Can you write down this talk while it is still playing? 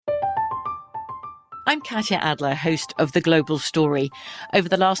I'm Katya Adler, host of The Global Story. Over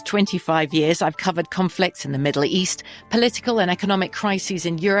the last 25 years, I've covered conflicts in the Middle East, political and economic crises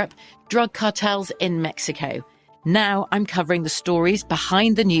in Europe, drug cartels in Mexico. Now I'm covering the stories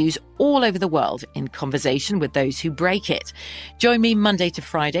behind the news all over the world in conversation with those who break it. Join me Monday to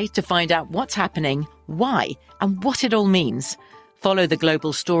Friday to find out what's happening, why, and what it all means. Follow The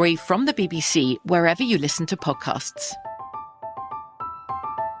Global Story from the BBC wherever you listen to podcasts.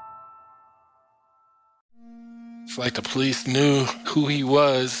 It's like the police knew who he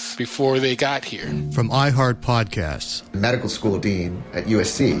was before they got here. From iHeart Podcasts. The medical school dean at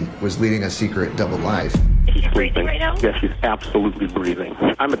USC was leading a secret double life. He's breathing right now? Yes, he's absolutely breathing.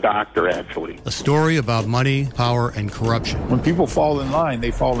 I'm a doctor, actually. A story about money, power, and corruption. When people fall in line,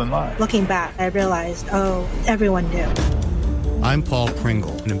 they fall in line. Looking back, I realized, everyone knew. I'm Paul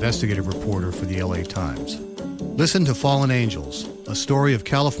Pringle, an investigative reporter for the LA Times. Listen to Fallen Angels, a story of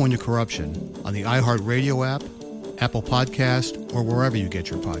California corruption on the iHeartRadio app, Apple Podcast, or wherever you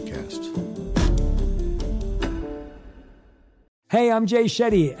get your podcasts. Hey, I'm Jay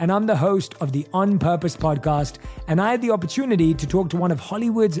Shetty, and I'm the host of the On Purpose podcast, and I had the opportunity to talk to one of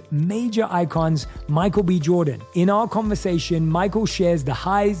Hollywood's major icons, Michael B. Jordan. In our conversation, Michael shares the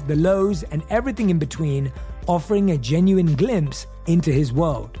highs, the lows, and everything in between, offering a genuine glimpse into his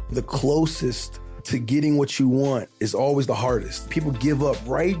world. The closest to getting what you want is always the hardest. People give up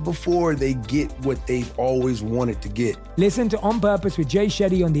right before they get what they've always wanted to get. Listen to On Purpose with Jay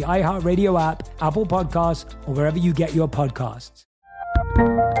Shetty on the iHeartRadio app, Apple Podcasts, or wherever you get your podcasts.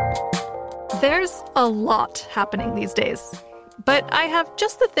 There's a lot happening these days, but I have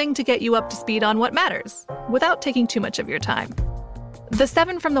just the thing to get you up to speed on what matters without taking too much of your time. The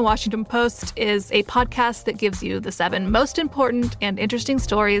 7 from the Washington Post is a podcast that gives you the 7 most important and interesting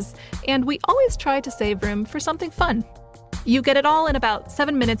stories, and we always try to save room for something fun. You get it all in about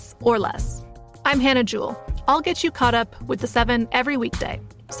 7 minutes or less. I'm Hannah Jewell. I'll get you caught up with the 7 every weekday.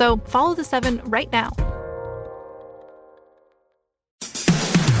 So follow the 7 right now.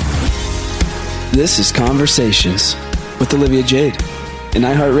 This is Conversations with Olivia Jade, an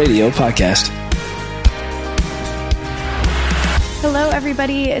iHeartRadio podcast. Hello,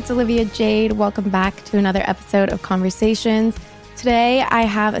 everybody. It's Olivia Jade. Welcome back to another episode of Conversations. Today, I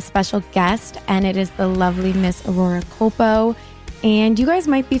have a special guest, and it is the lovely Miss Aurora Colpo. And you guys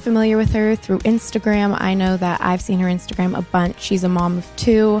might be familiar with her through Instagram. I know that I've seen her Instagram a bunch. She's a mom of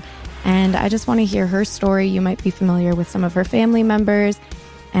 2, and I just want to hear her story. You might be familiar with some of her family members,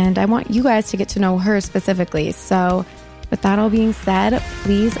 and I want you guys to get to know her specifically. So with that all being said,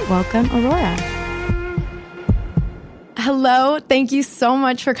 please welcome Aurora. Hello. Thank you so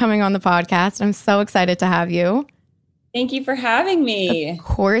much for coming on the podcast. I'm so excited to have you. Thank you for having me. Of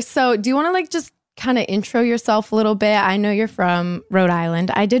course. So do you want to just kind of intro yourself a little bit? I know you're from Rhode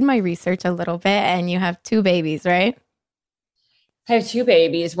Island. I did my research a little bit, and you have 2 babies, right? I have 2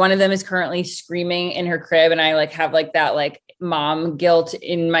 babies. One of them is currently screaming in her crib, and I have that mom guilt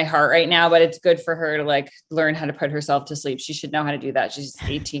in my heart right now, but it's good for her to learn how to put herself to sleep. She should know how to do that. She's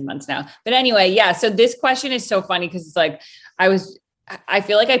 18 months now. But anyway, yeah. So this question is so funny because it's I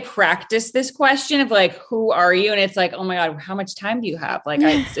feel like I practiced this question of who are you? And it's oh my God, how much time do you have?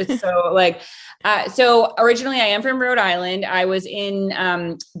 It's so so originally I am from Rhode Island. I was in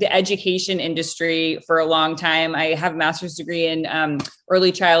the education industry for a long time. I have a master's degree in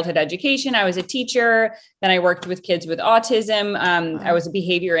early childhood education. I was a teacher. Then I worked with kids with autism. I was a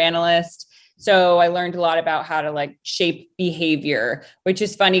behavior analyst. So I learned a lot about how to shape behavior, which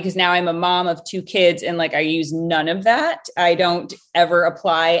is funny because now I'm a mom of 2 kids and I use none of that. I don't ever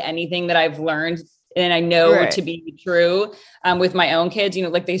apply anything that I've learned and I know to be true with my own kids.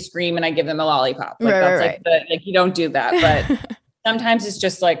 They scream and I give them a lollipop. You don't do that, but sometimes it's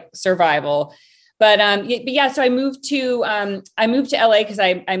just survival. But yeah, so I moved to LA because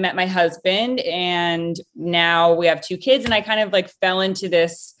I met my husband, and now we have 2 kids, and I kind of fell into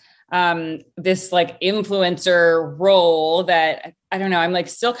this influencer role that I don't know. I'm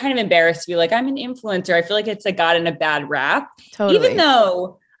still kind of embarrassed to be I'm an influencer. I feel like it's gotten a bad rap, even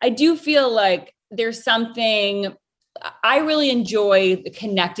though I do feel there's something. I really enjoy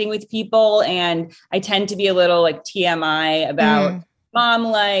connecting with people, and I tend to be a little TMI about mom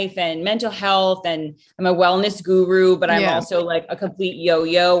life and mental health. And I'm a wellness guru, but I'm also a complete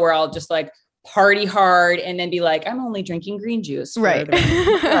yo-yo where I'll just party hard and then be I'm only drinking green juice. Right.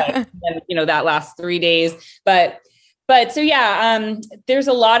 And, that lasts 3 days. But so, yeah, there's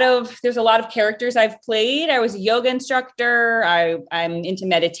a lot of characters I've played. I was a yoga instructor. I'm into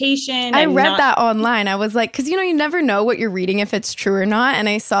meditation. I read that online. I was cause you never know what you're reading, if it's true or not. And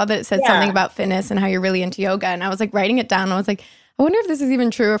I saw that it said something about fitness and how you're really into yoga. And I was writing it down. I was I wonder if this is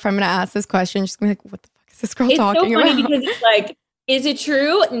even true, or if I'm going to ask this question, just gonna be like, what the fuck is this girl talking about? It's so funny because it's like, is it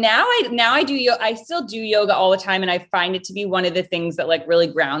true? Now I do yoga. I still do yoga all the time. And I find it to be one of the things that like really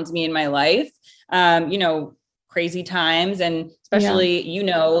grounds me in my life. Crazy times. And especially,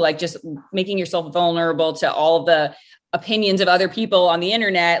 like just making yourself vulnerable to all of the opinions of other people on the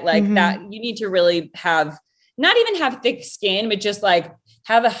internet, like that you need to really not even have thick skin, but just like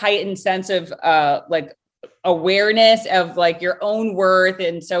have a heightened sense of like awareness of like your own worth.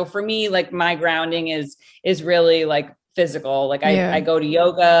 And so for me, like my grounding is really like physical. Like I go to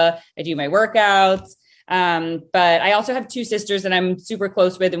yoga, I do my workouts. But I also have 2 sisters that I'm super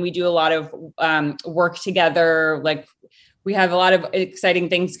close with, and we do a lot of work together. Like we have a lot of exciting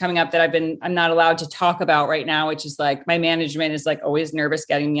things coming up that I'm not allowed to talk about right now, which is like my management is like always nervous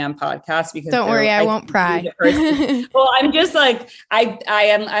getting me on podcasts because don't worry, I won't pry. Well, I'm just like,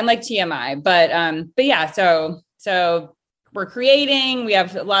 I'm like TMI, but yeah. So we're creating, we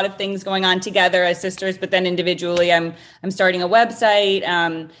have a lot of things going on together as sisters, but then individually I'm starting a website.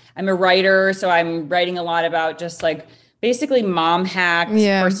 I'm a writer. So I'm writing a lot about just like basically mom hacks,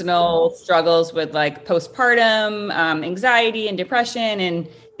 personal struggles with like postpartum, anxiety and depression and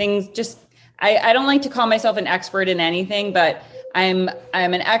things. Just, I don't like to call myself an expert in anything, but I'm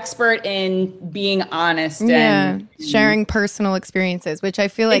an expert in being honest and sharing personal experiences, which I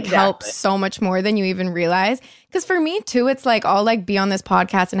feel like helps so much more than you even realize. Because for me too, it's like I'll like be on this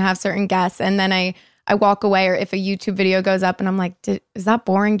podcast and have certain guests, and then I walk away, or if a YouTube video goes up and I'm like, is that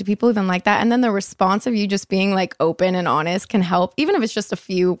boring? Do people even like that? And then the response of you just being like open and honest can help, even if it's just a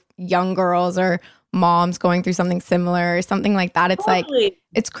few young girls or moms going through something similar or something like that. It's like,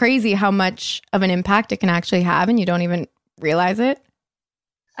 it's crazy how much of an impact it can actually have, and you don't even realize it.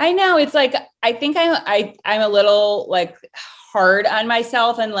 I know. It's like, I think I'm a little like hard on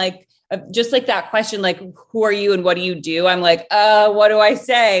myself, and like, just like that question, like, who are you and what do you do? I'm like, what do I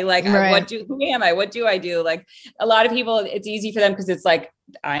say? Like, who am I? What do I do? Like a lot of people, it's easy for them because it's like,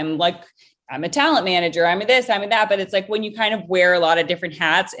 I'm a talent manager. I'm a this, I'm a that. But it's like when you kind of wear a lot of different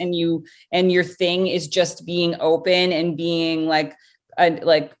hats and your thing is just being open and being like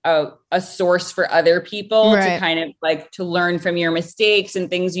a source for other people to kind of like to learn from your mistakes and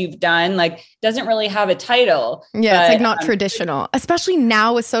things you've done, like doesn't really have a title. Yeah. It's like not traditional, especially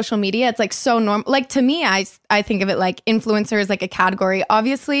now with social media. It's like so normal. Like to me, I think of it like influencer is like a category.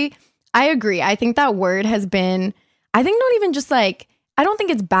 Obviously I agree. I think that word has been, I think not even just like, I don't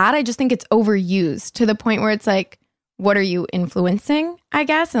think it's bad. I just think it's overused to the point where it's like, what are you influencing, I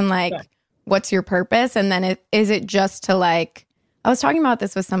guess? And like, what's your purpose? And then is it just to like, I was talking about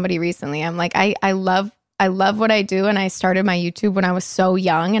this with somebody recently. I'm like, I love what I do. And I started my YouTube when I was so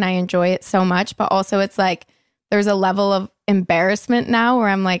young and I enjoy it so much. But also it's like, there's a level of embarrassment now where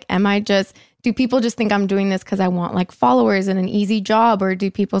I'm like, do people just think I'm doing this because I want like followers and an easy job? Or do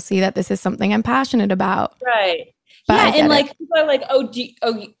people see that this is something I'm passionate about? Right. But and like, people are like,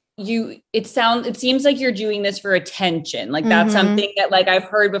 it seems like you're doing this for attention. Like that's something that like I've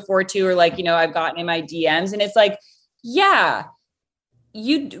heard before too, or like, I've gotten in my DMs, and it's like, yeah,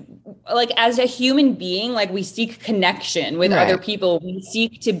 you like as a human being, like we seek connection with other people. We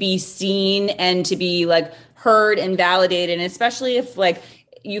seek to be seen and to be like heard and validated. And especially if like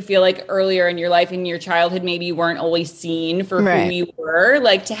you feel like earlier in your life, in your childhood, maybe you weren't always seen for who you were,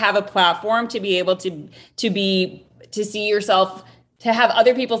 like to have a platform to be able to see yourself, to have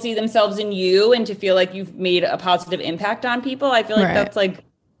other people see themselves in you and to feel like you've made a positive impact on people. I feel like that's like,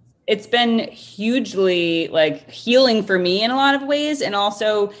 it's been hugely like healing for me in a lot of ways. And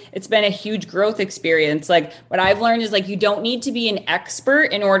also it's been a huge growth experience. Like what I've learned is like, you don't need to be an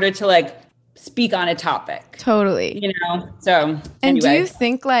expert in order to like speak on a topic. Totally. So and do you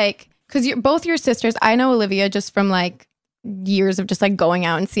think like, cause both your sisters, I know Olivia just from like years of just like going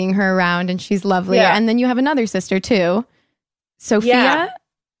out and seeing her around, and she's lovely. Yeah. And then you have another sister too, Sophia.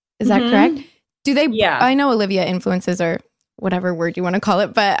 Is that correct? Do they, I know Olivia influences or whatever word you want to call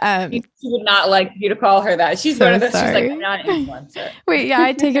it, but she would not like you to call her that. She's so one of those. She's like, I'm not an influencer. Wait,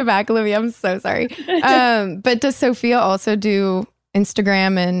 I take it back, Olivia. I'm so sorry. But does Sophia also do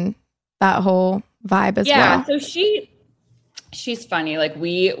Instagram and that whole vibe as well? Yeah, so she's funny. Like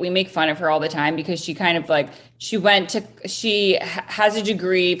we make fun of her all the time because she kind of like she has a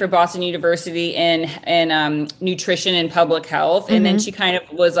degree for Boston University in nutrition and public health, and then she kind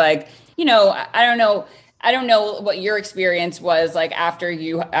of was like, I don't know what your experience was like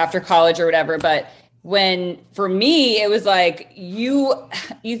after college or whatever, but for me, it was like, you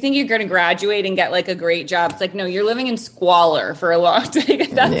think you're going to graduate and get like a great job. It's like, no, you're living in squalor for a long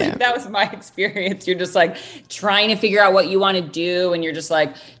time. That was my experience. You're just like trying to figure out what you want to do. And you're just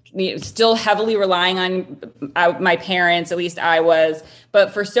like still heavily relying on my parents, at least I was.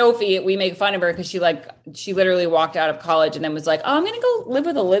 But for Sophie, we make fun of her because she literally walked out of college and then was like, oh, I'm going to go live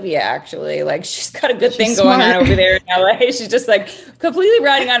with Olivia, actually. Like, she's got a good thing going on over there in LA. She's just like completely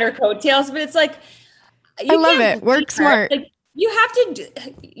riding on her coattails. But it's like, I love it. Work smart. Like, you have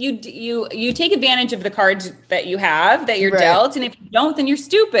to, you take advantage of the cards that you have, that you're dealt. And if you don't, then you're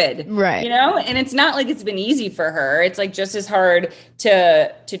stupid. Right. You know? And it's not like it's been easy for her. It's like just as hard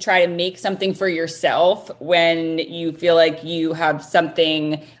to try to make something for yourself when you feel like you have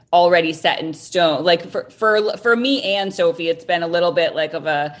something already set in stone. Like for me and Sophie, it's been a little bit like of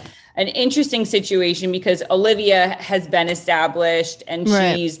an interesting situation because Olivia has been established and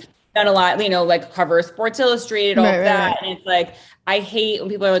she's done a lot, you know, like cover Sports Illustrated, all of that. And it's like, I hate when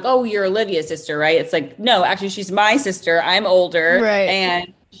people are like, oh, you're Olivia's sister, right? It's like, no, actually, she's my sister. I'm older. Right.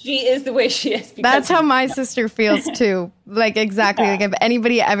 And she is the way she is. That's how my sister feels too. Like, exactly. Like, if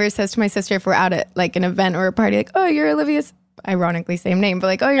anybody ever says to my sister, if we're out at like an event or a party, like, oh, you're Olivia's, ironically same name, but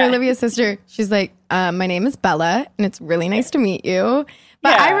like, oh, you're Olivia's sister. She's like, my name is Bella and it's really nice to meet you.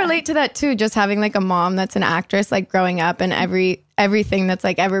 But I relate to that too, just having like a mom that's an actress, like growing up, and everything that's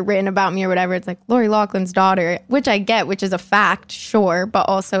like ever written about me or whatever, it's like Lori Loughlin's daughter, which I get, which is a fact, sure. But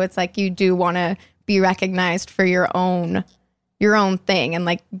also it's like you do want to be recognized for your own thing and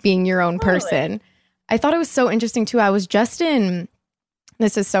like being your own person. I thought it was so interesting too. I was just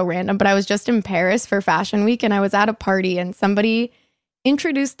this is so random, but I was just in Paris for Fashion Week and I was at a party and somebody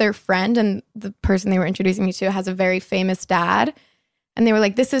introduced their friend, and the person they were introducing me to has a very famous dad. And they were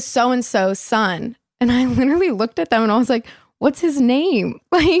like, this is so-and-so's son. And I literally looked at them and I was like, what's his name?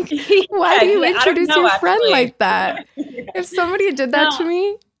 Like, why do you introduce your friend like that? If somebody did that to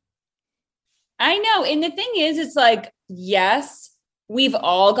me. I know. And the thing is, it's like, yes, we've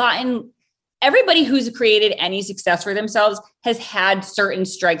all everybody who's created any success for themselves has had certain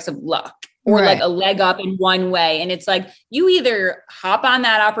strikes of luck or like a leg up in one way. And it's like, you either hop on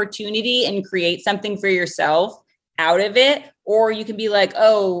that opportunity and create something for yourself out of it, or you can be like,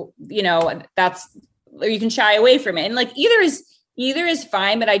 oh, you know, or you can shy away from it. And like either is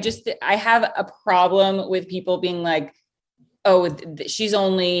fine. But I have a problem with people being like, oh, she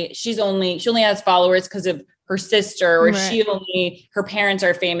only has followers because of her sister, or her parents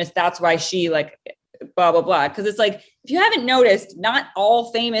are famous. That's why she like blah, blah, blah. Cause it's like, if you haven't noticed, not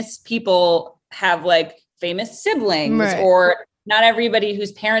all famous people have like famous siblings, or not everybody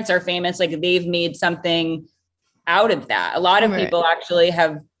whose parents are famous, like they've made something out of that. A lot of people actually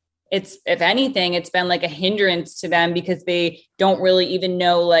have, if anything, it's been like a hindrance to them because they don't really even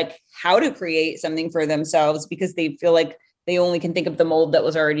know like how to create something for themselves because they feel like they only can think of the mold that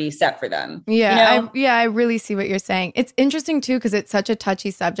was already set for them. Yeah. You know? I really see what you're saying. It's interesting too, because it's such a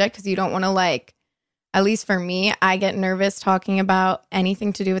touchy subject, because you don't want to like, at least for me, I get nervous talking about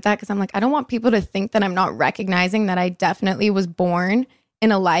anything to do with that because I'm like, I don't want people to think that I'm not recognizing that I definitely was born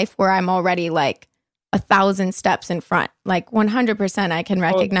in a life where I'm already like 1,000 steps in front. Like 100% I can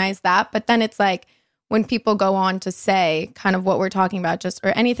recognize that. But then it's like when people go on to say kind of what we're talking about, just or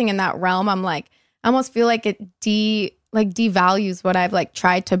anything in that realm, I'm like, I almost feel like it devalues what I've like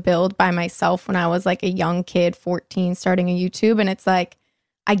tried to build by myself when I was like a young kid, 14, starting a YouTube. And it's like,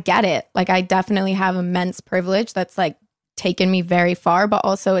 I get it. Like I definitely have immense privilege that's like taken me very far, but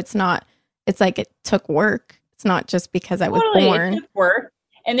also it's like it took work. It's not just because I was born. It took work.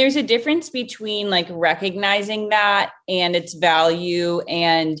 And there's a difference between like recognizing that and its value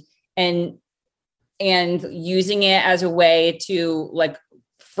and using it as a way to like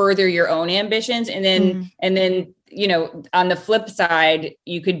further your own ambitions. And then, you know, on the flip side,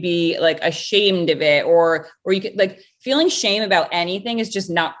 you could be like ashamed of it, or you could like feeling shame about anything is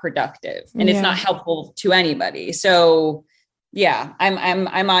just not productive and it's not helpful to anybody. So yeah,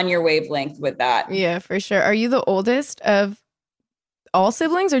 I'm on your wavelength with that. Yeah, for sure. Are you the oldest of all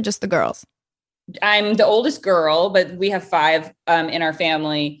siblings or just the girls? I'm the oldest girl, but we have 5 in our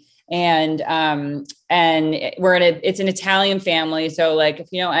family. And it's an Italian family. So like, if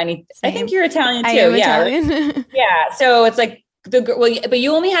you know any, I think you're Italian too. I am Italian. Yeah. So it's like but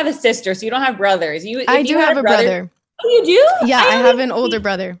you only have a sister, so you don't have brothers. I do have a brother. Oh, you do? Yeah. I have an older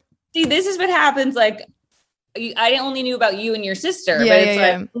brother. See, this is what happens. Like I only knew about you and your sister, but it's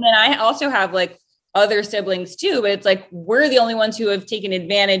like, and then I also have like other siblings too, but it's like we're the only ones who have taken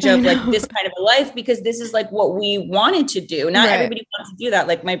advantage of like this kind of a life because this is like what we wanted to do. Not everybody wants to do that.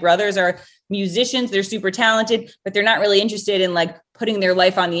 Like my brothers are musicians, they're super talented, but they're not really interested in like putting their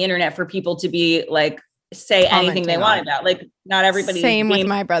life on the internet for people to be like say anything they want about. Like not everybody. Same with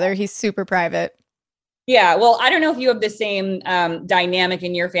my brother. He's super private. Yeah. Well, I don't know if you have the same dynamic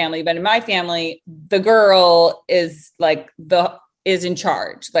in your family, but in my family, the girl is like is in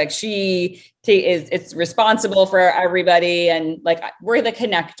charge. Like it's responsible for everybody. And like, we're the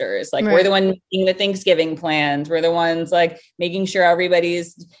connectors. Like we're the one making the Thanksgiving plans. We're the ones like making sure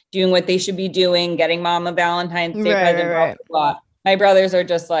everybody's doing what they should be doing, getting mom a Valentine's Day present, blah, blah, blah. My brothers are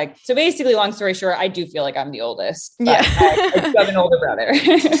just like, so basically, long story short, I do feel like I'm the oldest. But I do have an older brother.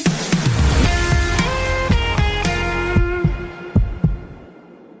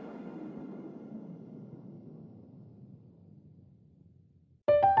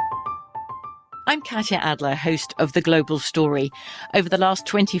 I'm Katya Adler, host of The Global Story. Over the last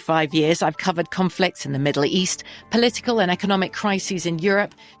 25 years, I've covered conflicts in the Middle East, political and economic crises in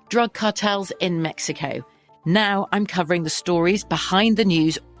Europe, drug cartels in Mexico. Now I'm covering the stories behind the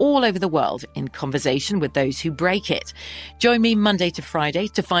news all over the world in conversation with those who break it. Join me Monday to Friday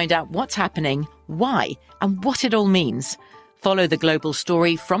to find out what's happening, why, and what it all means. Follow The Global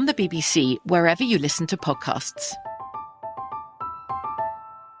Story from the BBC wherever you listen to podcasts.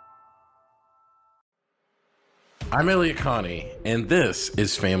 I'm Elliot Connie, and this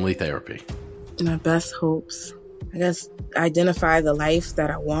is Family Therapy. My best hopes, I guess, identify the life that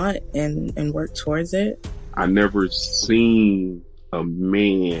I want and work towards it. I never seen a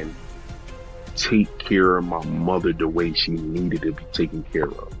man take care of my mother the way she needed to be taken care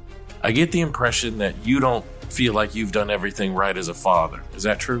of. I get the impression that you don't feel like you've done everything right as a father. Is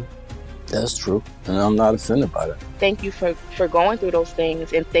that true? That's true, and I'm not offended by that. Thank you for going through those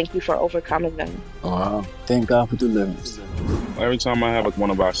things, and thank you for overcoming them. Wow, thank God for deliverance. Every time I have one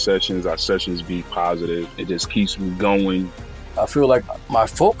of our sessions be positive. It just keeps me going. I feel like my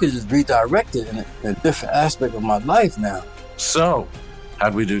focus is redirected in a different aspect of my life now. So,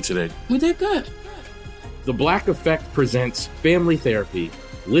 how'd we do today? We did good. The Black Effect presents Family Therapy.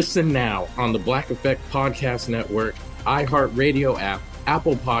 Listen now on the Black Effect Podcast Network, iHeartRadio app,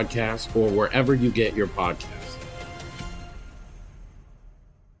 Apple Podcasts, or wherever you get your podcasts.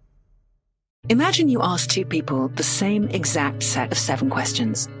 Imagine you ask two people the same exact set of 7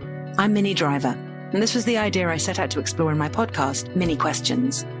 questions. I'm Minnie Driver, and this was the idea I set out to explore in my podcast, Mini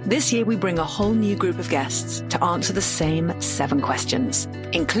Questions. This year, we bring a whole new group of guests to answer the same 7 questions,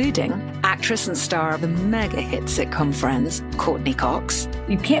 including actress and star of the mega hit sitcom Friends, Courtney Cox.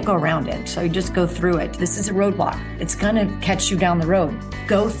 You can't go around it, so you just go through it. This is a roadblock. It's going to catch you down the road.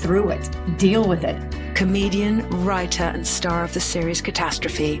 Go through it. Deal with it. Comedian, writer, and star of the series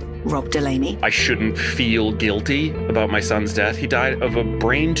Catastrophe, Rob Delaney. I shouldn't feel guilty about my son's death. He died of a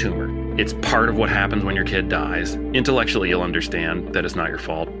brain tumor. It's part of what happens when your kid dies. Intellectually, you'll understand that it's not your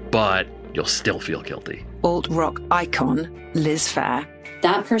fault, but you'll still feel guilty. Alt-rock icon, Liz Phair.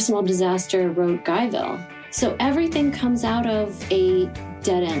 That personal disaster wrote Guyville. So everything comes out of a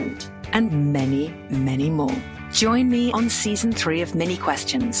dead end. And many, many more. Join me on Season 3 of Mini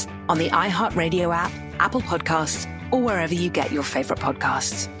Questions on the iHeartRadio app, Apple Podcasts, or wherever you get your favorite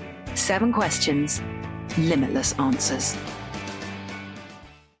podcasts. 7 questions, limitless answers.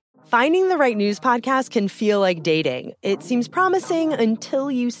 Finding the right news podcast can feel like dating. It seems promising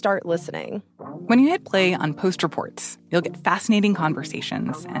until you start listening. When you hit play on Post Reports, you'll get fascinating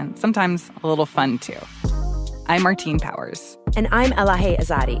conversations and sometimes a little fun, too. I'm Martine Powers. And I'm Elahe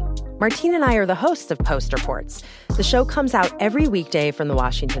Azadi. Martine and I are the hosts of Post Reports. The show comes out every weekday from The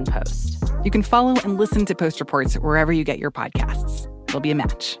Washington Post. You can follow and listen to Post Reports wherever you get your podcasts. It'll be a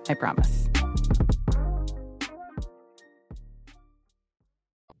match, I promise.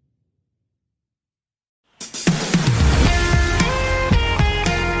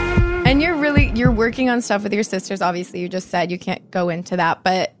 And you're working on stuff with your sisters. Obviously, you just said you can't go into that,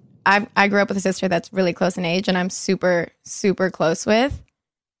 but I grew up with a sister that's really close in age and I'm super, super close with.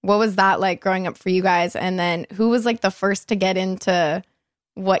 What was that like growing up for you guys? And then who was like the first to get into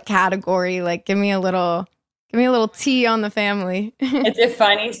what category? Like, give me a little tea on the family.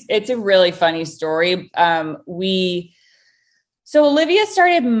 It's a really funny story. So Olivia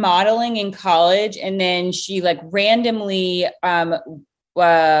started modeling in college and then she like randomly,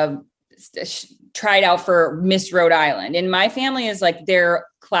 tried out for Miss Rhode Island. And my family is like, they're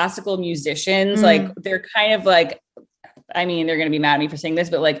classical musicians. Like they're kind of like, I mean, they're going to be mad at me for saying this,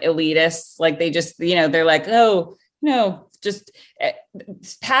 but like elitists, like they just, they're like, oh no, just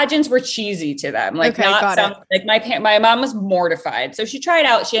pageants were cheesy to them. Like like my mom was mortified. So she tried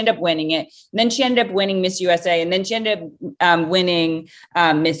out, she ended up winning it. And then she ended up winning Miss USA. And then she ended up winning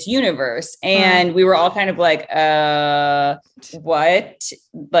Miss Universe. And we were all kind of like, what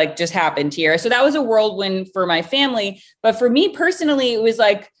like just happened here? So that was a whirlwind for my family. But for me personally, it was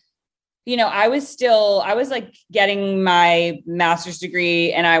like, I was like getting my master's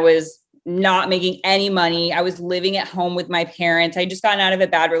degree and I was not making any money. I was living at home with my parents. I just gotten out of a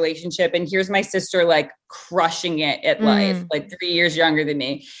bad relationship. And here's my sister, like crushing it at life, like 3 years younger than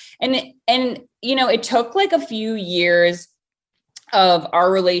me. And, you know, it took like a few years of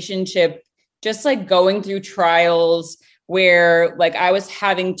our relationship, just like going through trials where like I was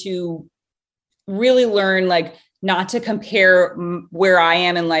having to really learn, like, not to compare where I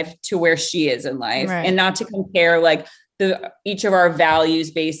am in life to where she is in life, and not to compare like each of our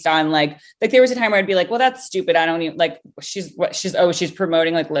values based on like there was a time where I'd be like, well, that's stupid. I don't even like, she's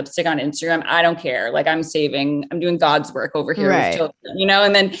promoting like lipstick on Instagram. I don't care. Like I'm doing God's work over here with children, you know?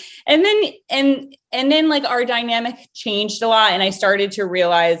 And then like our dynamic changed a lot. And I started to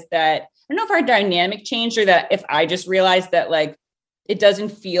realize that, I don't know if our dynamic changed or that if I just realized that like, it doesn't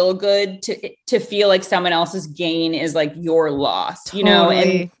feel good to feel like someone else's gain is like your loss, you know?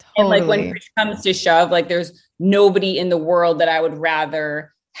 And like when push comes to shove, like there's nobody in the world that I would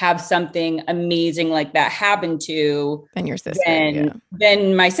rather have something amazing like that happen to than your sister,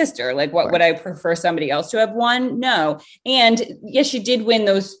 than my sister. Like what would I prefer somebody else to have won? No. And yes, she did win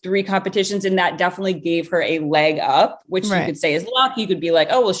those 3 competitions, and that definitely gave her a leg up, which you could say is luck. You could be like,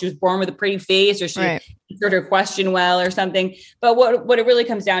 oh, well, she was born with a pretty face, or she answered her question well or something. But what it really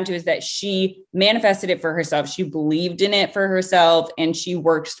comes down to is that she manifested it for herself. She believed in it for herself, and she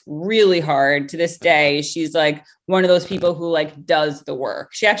works really hard. To this day, she's like one of those people who like does the work.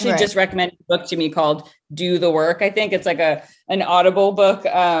 She actually just recommended a book to me called Do the Work. I think it's like an Audible book.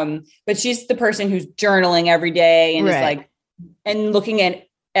 But she's the person who's journaling every day and is like, and looking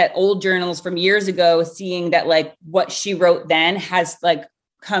at old journals from years ago, seeing that like what she wrote then has like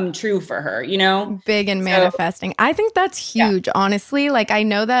come true for her, you know? Big and manifesting. I think that's huge, honestly. Like I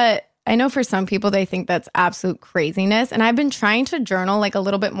know for some people, they think that's absolute craziness. And I've been trying to journal like a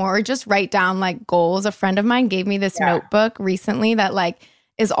little bit more, or just write down like goals. A friend of mine gave me this notebook recently that like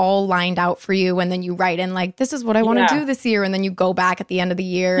is all lined out for you. And then you write in like, this is what I want to do this year. And then you go back at the end of the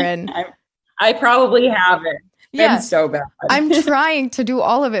year. And I probably have it. Yeah. It's so bad. I'm trying to do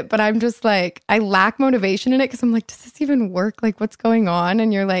all of it, but I'm just like, I lack motivation in it because I'm like, does this even work? Like what's going on?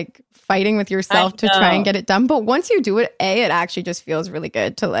 And you're like fighting with yourself to try and get it done. But once you do it, it actually just feels really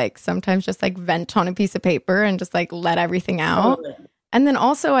good to like sometimes just like vent on a piece of paper and just like let everything out. Totally. And then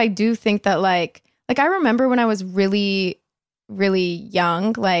also I do think that like I remember when I was really, really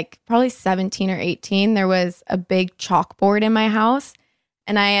young, like probably 17 or 18, there was a big chalkboard in my house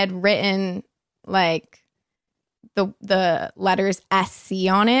and I had written like the letters SC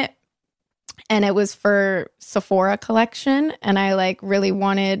on it, and it was for Sephora collection, and I like really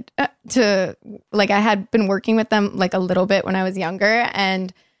wanted to like, I had been working with them like a little bit when I was younger,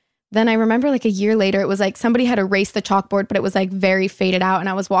 and then I remember like a year later it was like somebody had erased the chalkboard, but it was like very faded out, and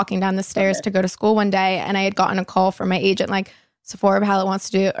I was walking down the stairs to go to school one day, and I had gotten a call from my agent like, Sephora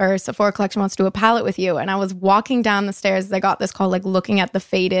collection wants to do a palette with you, and I was walking down the stairs as I got this call, like looking at the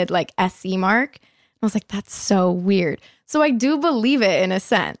faded like SC mark. I was like, that's so weird. So I do believe it in a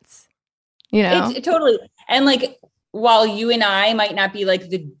sense, you know? It's totally. And like, while you and I might not be like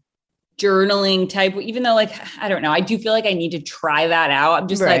the journaling type, even though like, I don't know, I do feel like I need to try that out. I'm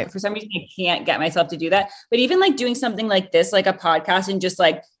just like, for some reason, I can't get myself to do that. But even like doing something like this, like a podcast, and just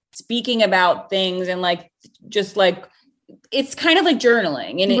like speaking about things, and like, just like, it's kind of like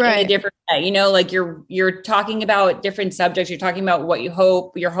journaling in a different way, you know, like you're talking about different subjects. You're talking about what you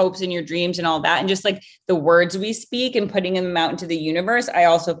hope, your hopes and your dreams and all that. And just like the words we speak and putting them out into the universe, I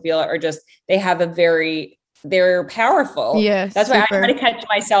also feel are just, they're powerful. Yeah. That's why I try to catch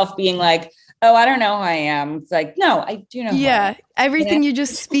myself being like, oh, I don't know who I am. It's like, no, I do know. Yeah. Everything you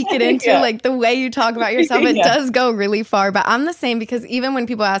just speak it into, like the way you talk about yourself, it does go really far. But I'm the same, because even when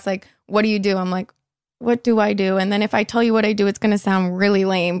people ask like, what do you do? I'm like, what do I do? And then if I tell you what I do, it's going to sound really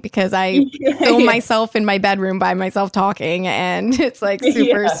lame, because I film myself in my bedroom by myself talking, and it's like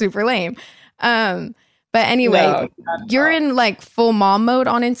super lame. But anyway, you're in like full mom mode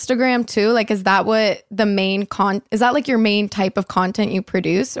on Instagram too. Like, is that what the main is that like your main type of content you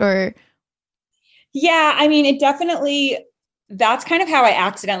produce, or? Yeah, I mean, it definitely, that's kind of how I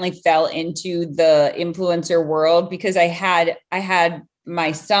accidentally fell into the influencer world, because I had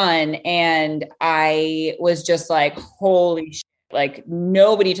my son, and I was just like, holy shit, like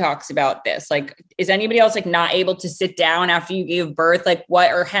nobody talks about this. Like, is anybody else like not able to sit down after you gave birth? Like,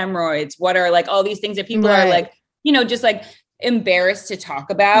 what are hemorrhoids? What are like all these things that people are like, you know, just like embarrassed to talk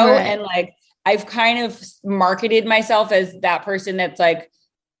about. And like, I've kind of marketed myself as that person that's like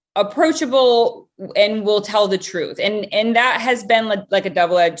approachable and will tell the truth. And that has been like a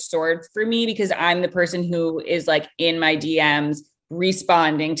double-edged sword for me, because I'm the person who is like in my DMs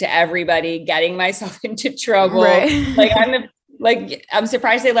responding to everybody, getting myself into trouble. Like I'm Like, I'm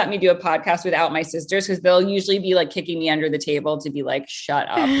surprised they let me do a podcast without my sisters, because they'll usually be like kicking me under the table to be like, shut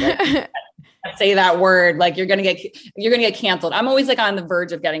up. Like, say that word. Like, you're going to get canceled. I'm always like on the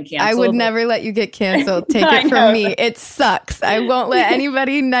verge of getting canceled. I would never let you get canceled. Take it from me. It sucks. I won't let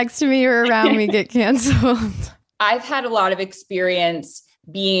anybody next to me or around me get canceled. I've had a lot of experience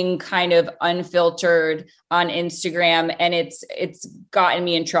being kind of unfiltered on Instagram, and it's gotten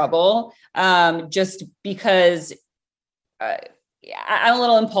me in trouble just because I'm a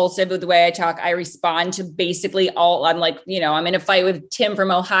little impulsive with the way I talk. I respond to basically all. I'm like, I'm in a fight with Tim from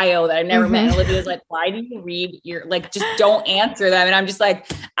Ohio that I've never met. And Olivia's like, why do you read your, like, just don't answer them. And I'm just like,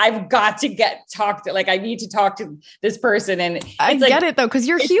 I've got to I need to talk to this person. And I get it though, because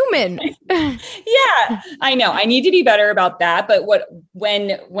you're human. Yeah, I know. I need to be better about that. But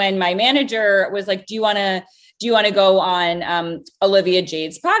when my manager was like, do you want to go on Olivia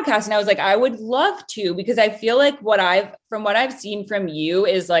Jade's podcast? And I was like, I would love to, because I feel like from what I've seen from you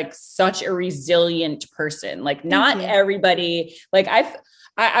is like such a resilient person. Like, not everybody, like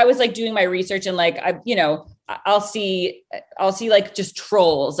I was like doing my research, and like, I'll see like just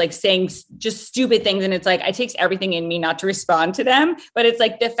trolls, like saying just stupid things. And it's like, it takes everything in me not to respond to them. But it's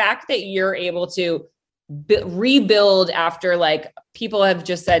like the fact that you're able to rebuild after like people have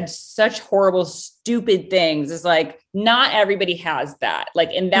just said such horrible, stupid things, is like, not everybody has that.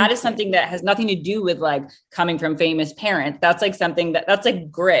 Like, and that is something that has nothing to do with like coming from famous parents. That's like something that's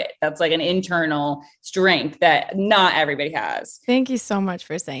like grit. That's like an internal strength that not everybody has. Thank you so much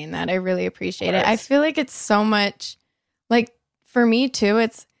for saying that. I really appreciate it. I feel like it's so much, like, for me too,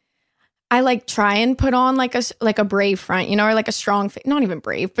 I like try and put on like a brave front, or like a strong, not even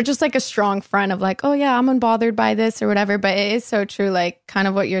brave, but just like a strong front of like, oh yeah, I'm unbothered by this or whatever. But it is so true. Like, kind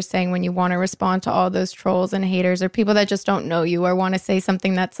of what you're saying, when you want to respond to all those trolls and haters or people that just don't know you or want to say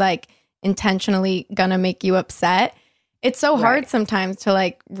something that's like intentionally gonna make you upset. It's so hard sometimes to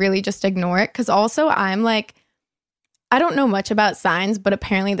like really just ignore it. Cause also I'm like, I don't know much about signs, but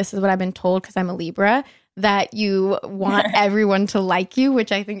apparently this is what I've been told, because I'm a Libra, that you want everyone to like you,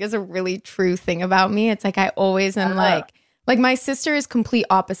 which I think is a really true thing about me. It's like, I always am like my sister is complete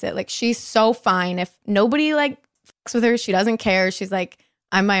opposite. Like, she's so fine. If nobody like fucks with her, she doesn't care. She's like,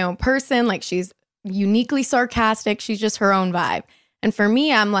 I'm my own person. Like, she's uniquely sarcastic. She's just her own vibe. And for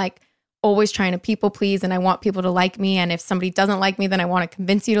me, I'm like always trying to people please, and I want people to like me. And if somebody doesn't like me, then I want to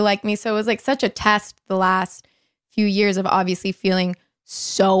convince you to like me. So it was like such a test the last few years of obviously feeling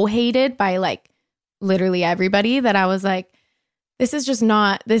so hated by like literally everybody, that I was like, this is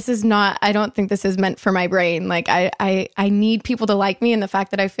not, I don't think this is meant for my brain. Like, I need people to like me. And the fact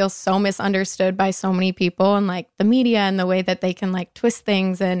that I feel so misunderstood by so many people, and like the media and the way that they can like twist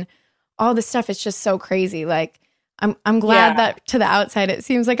things and all this stuff, it's just so crazy. Like, I'm glad that to the outside, it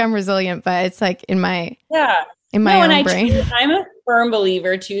seems like I'm resilient, but it's like in my own brain. I'm a firm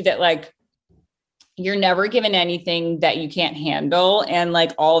believer too, that like, you're never given anything that you can't handle. And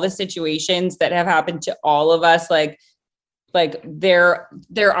like all the situations that have happened to all of us, like there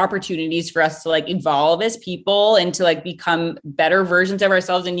are opportunities for us to like evolve as people and to like become better versions of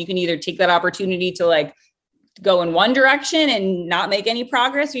ourselves. And you can either take that opportunity to like go in one direction and not make any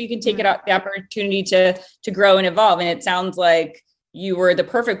progress, or you can take it out the opportunity to grow and evolve. And it sounds like you were the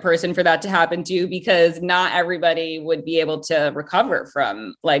perfect person for that to happen to, because not everybody would be able to recover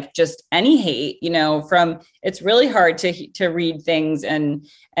from like just any hate, it's really hard to read things and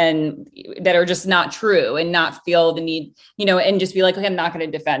that are just not true, and not feel the need, and just be like, okay, I'm not going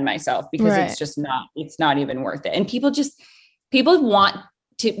to defend myself, because it's not even worth it. And people want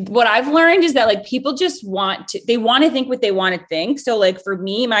to, what I've learned is that like people just want to think what they want to think. So like for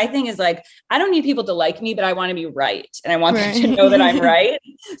me, my thing is like, I don't need people to like me, but I want to be right. And I want them to know that I'm right.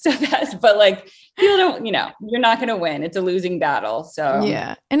 So but like people don't, you're not going to win. It's a losing battle. So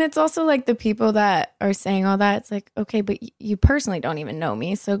yeah. And it's also like the people that are saying all that, it's like, okay, but you personally don't even know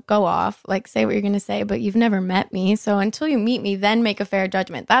me. So go off, like say what you're going to say, but you've never met me. So until you meet me, then make a fair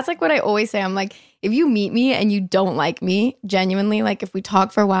judgment. That's like what I always say. I'm like, if you meet me and you don't like me, genuinely, like if we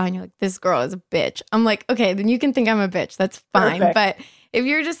talk for a while and you're like, this girl is a bitch, I'm like, okay, then you can think I'm a bitch. That's fine. Perfect. But if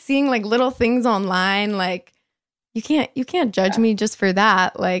you're just seeing like little things online, like you can't judge me just for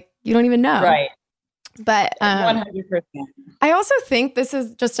that. Like you don't even know. Right. But 100%. I also think this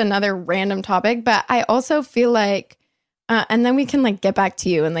is just another random topic, but I also feel like, and then we can like get back to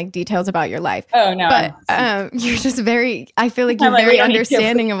you and like details about your life. Oh no. But you're just I feel like you're very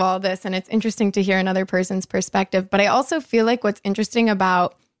understanding of all this, and it's interesting to hear another person's perspective. But I also feel like what's interesting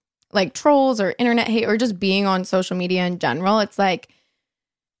about like trolls or internet hate or just being on social media in general, it's like,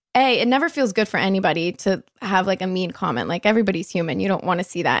 it never feels good for anybody to have like a mean comment. Like everybody's human. You don't want to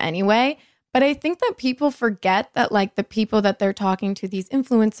see that anyway. But I think that people forget that like the people that they're talking to, these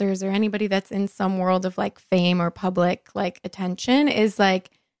influencers or anybody that's in some world of like fame or public like attention, is like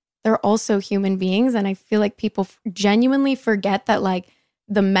they're also human beings. And I feel like people genuinely forget that like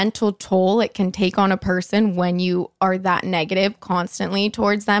the mental toll it can take on a person when you are that negative constantly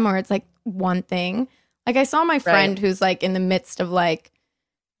towards them, or it's like one thing. Like I saw my friend who's like in the midst of like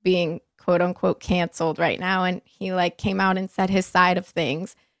being quote unquote canceled right now, and he like came out and said his side of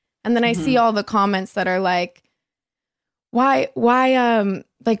things. And then I see all the comments that are like, why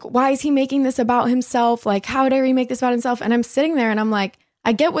is he making this about himself? Like, how dare he make this about himself? And I'm sitting there and I'm like,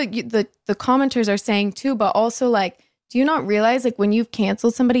 I get what the commenters are saying too, but also like, do you not realize like when you've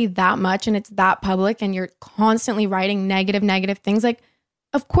canceled somebody that much and it's that public and you're constantly writing negative things, like,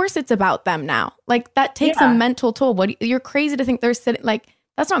 of course it's about them now. Like that takes a mental toll. You're crazy to think they're sitting like,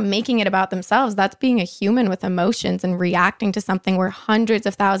 that's not making it about themselves. That's being a human with emotions and reacting to something where hundreds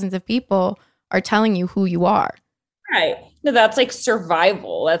of thousands of people are telling you who you are. Right. No, that's like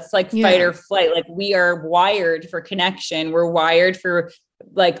survival. That's like fight or flight. Like we are wired for connection. We're wired for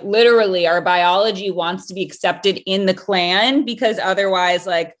like literally our biology wants to be accepted in the clan, because otherwise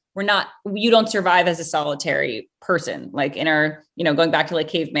like you don't survive as a solitary person, like in our, going back to like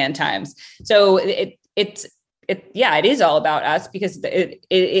caveman times. So it is all about us, because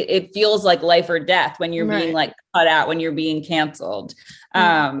it feels like life or death when you're being like cut out, when you're being canceled.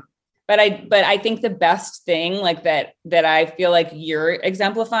 But I think the best thing like that I feel like you're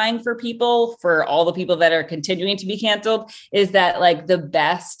exemplifying for people, for all the people that are continuing to be canceled, is that like the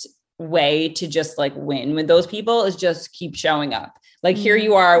best way to just like win with those people is just keep showing up. Like here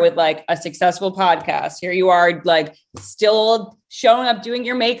you are with like a successful podcast. Here you are like still showing up, doing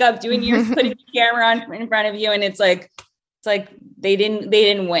your makeup, putting the camera on in front of you. And it's like they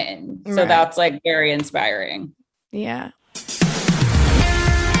didn't win. So that's like very inspiring. Yeah.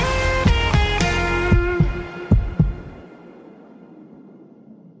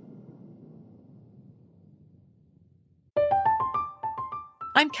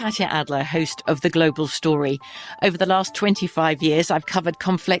 I'm Katya Adler, host of The Global Story. Over the last 25 years, I've covered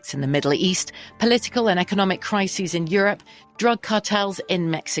conflicts in the Middle East, political and economic crises in Europe, drug cartels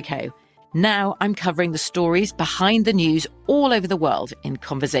in Mexico. Now I'm covering the stories behind the news all over the world in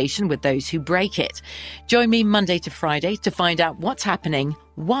conversation with those who break it. Join me Monday to Friday to find out what's happening,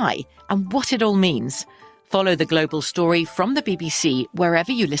 why, and what it all means. Follow The Global Story from the BBC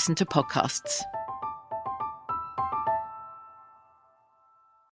wherever you listen to podcasts.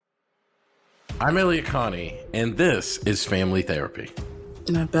 I'm Elliot Connie, and this is Family Therapy.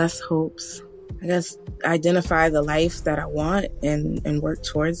 My best hopes, I guess, identify the life that I want and work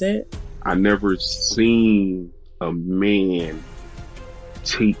towards it. I never seen a man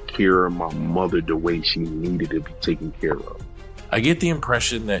take care of my mother the way she needed to be taken care of. I get the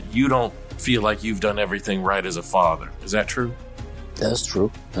impression that you don't feel like you've done everything right as a father. Is that true? That's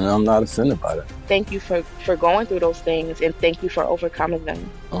true, and I'm not offended by that. Thank you for going through those things, and thank you for overcoming them.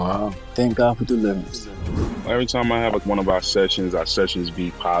 Wow. Thank God for deliverance. Every time I have one of our sessions be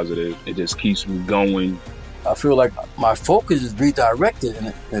positive. It just keeps me going. I feel like my focus is redirected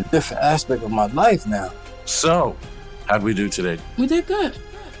in a different aspect of my life now. So, how'd we do today? We did good.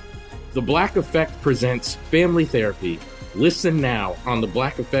 The Black Effect presents Family Therapy. Listen now on the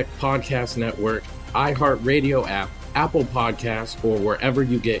Black Effect Podcast Network, iHeartRadio app, Apple Podcasts, or wherever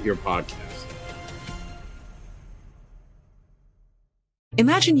you get your podcasts.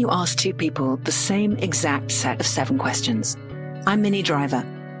 Imagine you ask two people the same exact set of 7 questions. I'm Minnie Driver,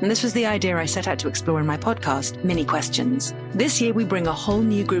 and this was the idea I set out to explore in my podcast, Mini Questions. This year, we bring a whole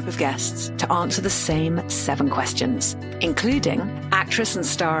new group of guests to answer the same 7 questions, including actress and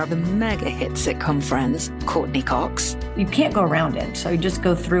star of the mega hit sitcom Friends, Courtney Cox. You can't go around it, so you just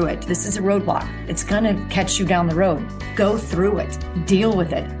go through it. This is a roadblock. It's going to catch you down the road. Go through it. Deal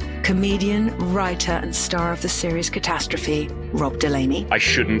with it. Comedian, writer, and star of the series Catastrophe, Rob Delaney. I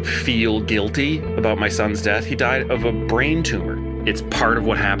shouldn't feel guilty about my son's death. He died of a brain tumor. It's part of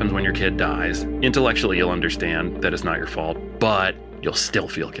what happens when your kid dies. Intellectually, you'll understand that it's not your fault, but you'll still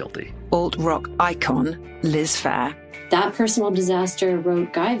feel guilty. Alt-rock icon, Liz Phair. That personal disaster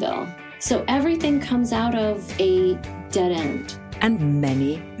wrote Guyville. So everything comes out of a dead end. And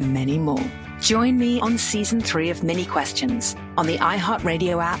many, many more. Join me on Season 3 of Mini Questions on the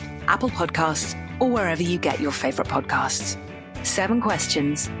iHeartRadio app, Apple Podcasts, or wherever you get your favorite podcasts. 7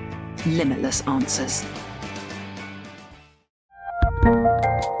 questions, limitless answers.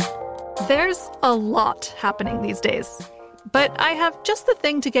 There's a lot happening these days, but I have just the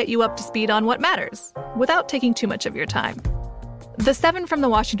thing to get you up to speed on what matters without taking too much of your time. The 7 from the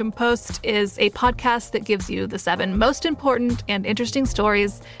Washington Post is a podcast that gives you the 7 most important and interesting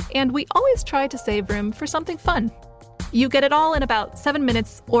stories, and we always try to save room for something fun. You get it all in about 7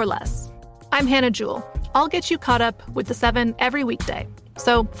 minutes or less. I'm Hannah Jewell. I'll get you caught up with the 7 every weekday.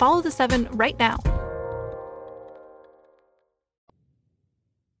 So follow the 7 right now.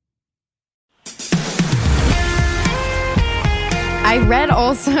 I read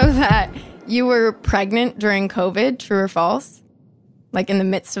also that you were pregnant during COVID, true or false? Like in the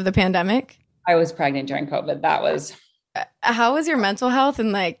midst of the pandemic? I was pregnant during COVID. That was. How was your mental health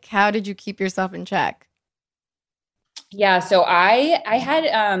and like, how did you keep yourself in check? Yeah. So I had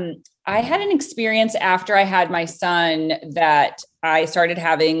an experience after I had my son that I started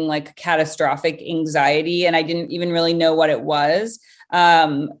having like catastrophic anxiety, and I didn't even really know what it was.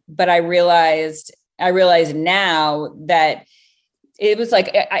 But I realized now that it was like,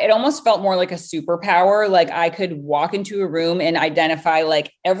 it almost felt more like a superpower. Like I could walk into a room and identify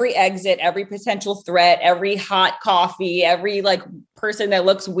like every exit, every potential threat, every hot coffee, every like person that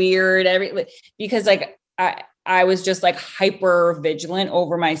looks weird, because like I was just like hyper vigilant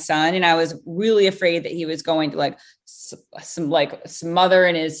over my son. And I was really afraid that he was going to like smother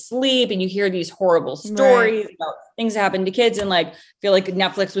in his sleep. And you hear these horrible stories about things that happen to kids. And like, I feel like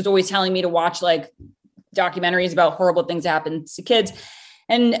Netflix was always telling me to watch like documentaries about horrible things that happen to kids.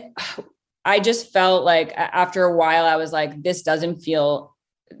 And I just felt like after a while, I was like, this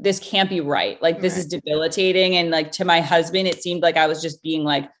can't be right. Like, this is debilitating. And like, to my husband, it seemed like I was just being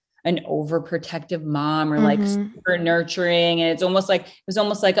like an overprotective mom or like super nurturing. And it was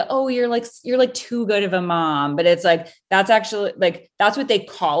almost like, oh, you're like too good of a mom. But it's like, that's actually like, that's what they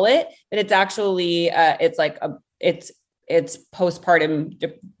call it. But it's actually, it's postpartum.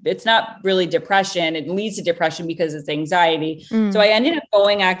 It's not really depression. It leads to depression because it's anxiety. So I ended up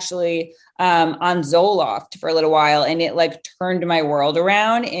going actually on Zoloft for a little while, and it like turned my world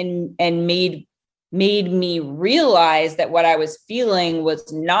around and made me realize that what I was feeling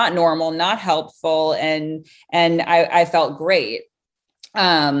was not normal, not helpful. And I felt great.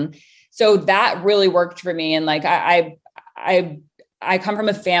 So that really worked for me. And like, I come from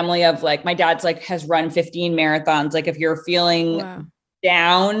a family of like, my dad's like has run 15 marathons. Like if you're feeling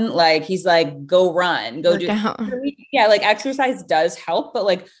down, like he's like, go run, go do. Yeah. Like exercise does help, but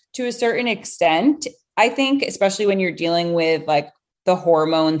like to a certain extent, I think, especially when you're dealing with like the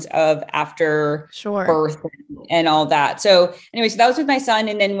hormones of after birth and all that. So anyway, so that was with my son.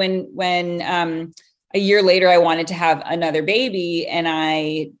 And then when a year later, I wanted to have another baby and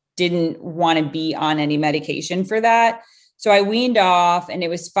I didn't want to be on any medication for that. So I weaned off and it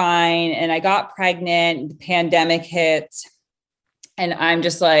was fine. And I got pregnant, the pandemic hit. And I'm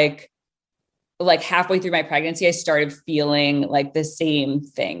just like halfway through my pregnancy, I started feeling like the same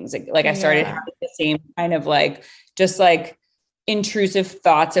things. Like I started having the same kind of like, just like intrusive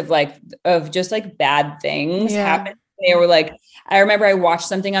thoughts of just like bad things happen. They were like, I remember I watched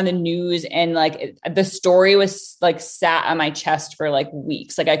something on the news and like the story was like sat on my chest for like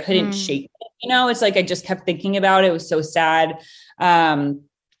weeks. Like I couldn't shake it. You know, it's like, I just kept thinking about it. It was so sad.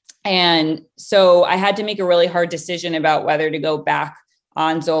 And so I had to make a really hard decision about whether to go back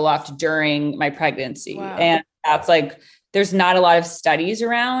on Zoloft during my pregnancy. And that's like, there's not a lot of studies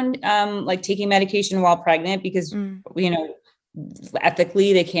around like taking medication while pregnant because, you know,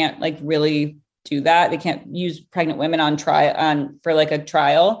 ethically they can't like really do that. They can't use pregnant women on for like a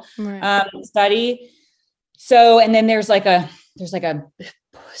trial study. So, and then there's like a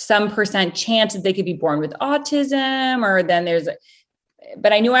some percent chance that they could be born with autism, or then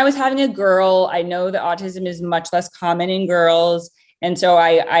but I knew I was having a girl. I know that autism is much less common in girls. And so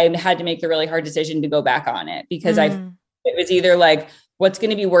I had to make the really hard decision to go back on it because it was either like, what's going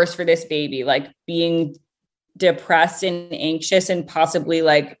to be worse for this baby? Like being depressed and anxious and possibly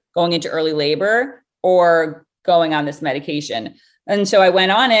like going into early labor, or going on this medication. And so I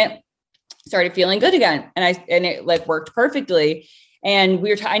went on it, started feeling good again. And it like worked perfectly. And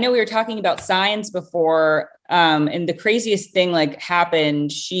I know we were talking about science before. And the craziest thing like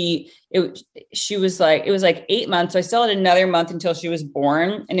happened, it was like 8 months. So I still had another month until she was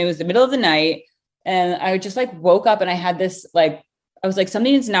born, and it was the middle of the night. And I just like woke up and I had this, like, I was like,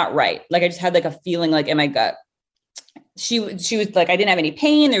 something is not right. Like, I just had like a feeling like in my gut. She was like, I didn't have any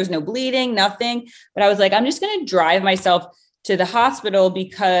pain. There was no bleeding, nothing. But I was like, I'm just going to drive myself to the hospital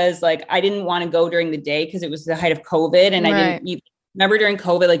because like, I didn't want to go during the day because it was the height of COVID. And I didn't remember during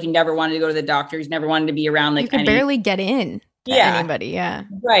COVID, like you never wanted to go to the doctors, never wanted to be around like you could barely get in to anybody. Yeah.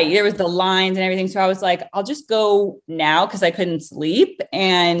 Right. There was the lines and everything. So I was like, I'll just go now because I couldn't sleep.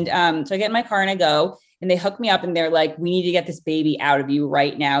 And so I get in my car and I go, and they hook me up and they're like, we need to get this baby out of you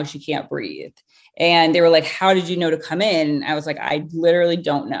right now. She can't breathe. And they were like, how did you know to come in? And I was like, I literally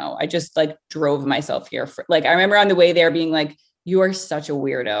don't know. I just like drove myself here. I remember on the way there being like, you are such a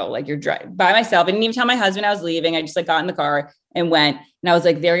weirdo. Like you're driving by myself. I didn't even tell my husband I was leaving. I just like got in the car and went. And I was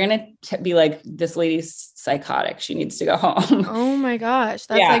like, they're going to be like, this lady's psychotic. She needs to go home. Oh my gosh.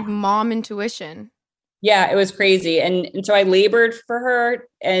 That's like mom intuition. Yeah, it was crazy. And so I labored for her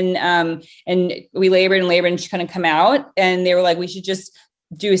and we labored and she couldn't come out. And they were like, we should just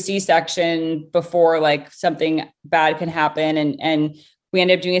do a C-section before like something bad can happen. And we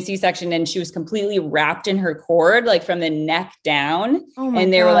ended up doing a C-section and she was completely wrapped in her cord, like from the neck down.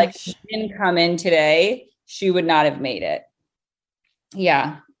 And they were like, if she didn't come in today, she would not have made it.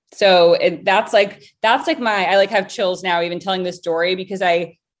 Yeah. So that's like I like have chills now, even telling this story, because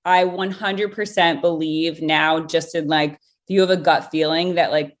I 100% believe now, just in like, if you have a gut feeling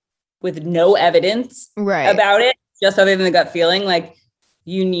that like with no evidence about it, just other than the gut feeling, like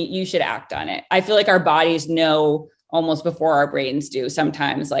you should act on it. I feel like our bodies know almost before our brains do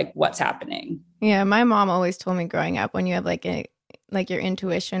sometimes, like what's happening. Yeah. My mom always told me growing up, when you have like your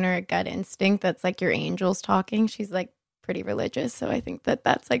intuition or a gut instinct, that's like your angels talking. She's like pretty religious. So I think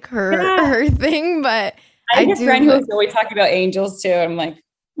that's like her thing, but I have a friend who's always talking about angels too. I'm like,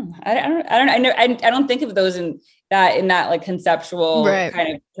 I don't think of those in that like conceptual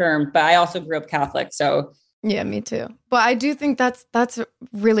kind of term, but I also grew up Catholic. So yeah, me too. But I do think that's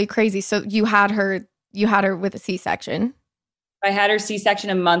really crazy. So you had her with a C-section. I had her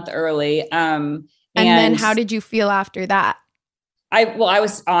C-section a month early. And then how did you feel after that? I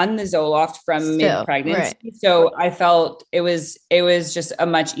was on the Zoloft from mid-pregnancy. So I felt it was just a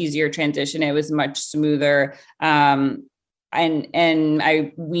much easier transition. It was much smoother. And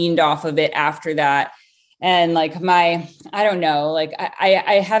I weaned off of it after that. And like I don't know, like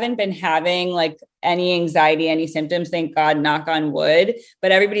I haven't been having like any anxiety, any symptoms, thank God, knock on wood,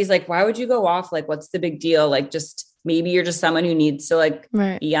 but everybody's like, why would you go off? Like, what's the big deal? Like, just maybe you're just someone who needs to like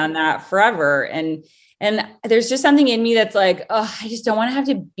be on that forever. And there's just something in me that's like, oh, I just don't want to have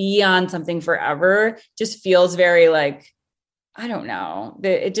to be on something forever. Just feels very like, I don't know.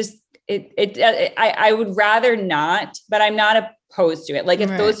 I would rather not, but I'm not opposed to it. Like if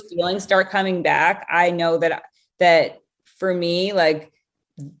those feelings start coming back, I know that for me, like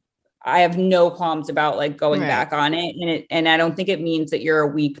I have no qualms about like going back on it. And I don't think it means that you're a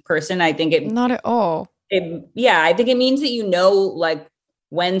weak person. I think not at all. I think it means that, you know, like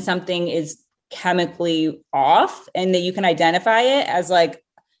when something is chemically off and that you can identify it as like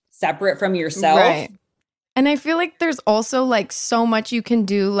separate from yourself. Right. And I feel like there's also like so much you can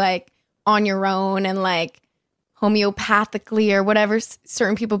do like on your own and like homeopathically or whatever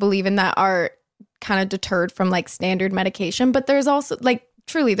certain people believe in that are kind of deterred from like standard medication. But there's also like,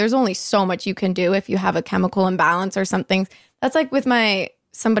 truly, there's only so much you can do if you have a chemical imbalance or something. That's like with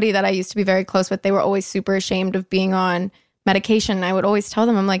somebody that I used to be very close with. They were always super ashamed of being on medication. And I would always tell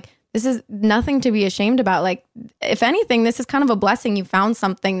them, I'm like, this is nothing to be ashamed about. Like, if anything, this is kind of a blessing. You found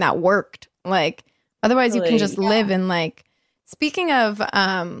something that worked. Like, otherwise you can just live in like, speaking of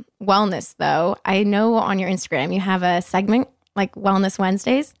wellness though, I know on your Instagram, you have a segment like Wellness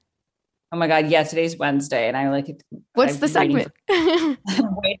Wednesdays. Oh my God. Yeah. Today's Wednesday. And I like it. What's the segment? I'm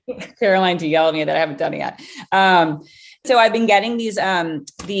waiting for Caroline to yell at me that I haven't done it yet. So I've been getting these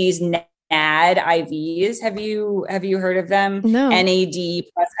NAD IVs. Have you heard of them? No. NAD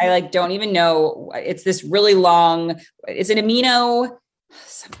plus. I like don't even know. It's this really long. It's an amino.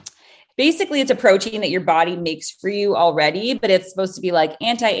 Basically, it's a protein that your body makes for you already, but it's supposed to be like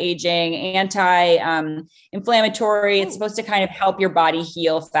anti-aging, anti-inflammatory. It's supposed to kind of help your body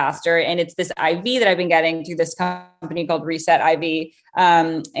heal faster. And it's this IV that I've been getting through this company called Reset IV.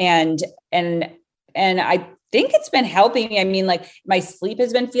 And I think it's been helping me. I mean, like my sleep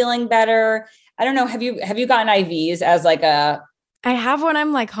has been feeling better. I don't know. Have you gotten IVs as like a... I have when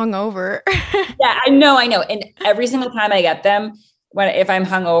I'm like hungover. Yeah, I know. And every single time I get them, if I'm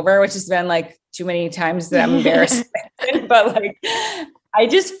hungover, which has been like too many times that I'm embarrassed, but like, I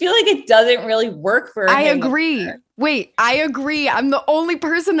just feel like it doesn't really work for. I agree. Wait, I agree. I'm the only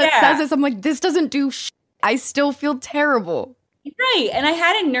person that says this. I'm like, this doesn't do shit. I still feel terrible. Right. And I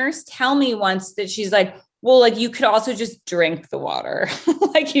had a nurse tell me once that she's like, well, like you could also just drink the water.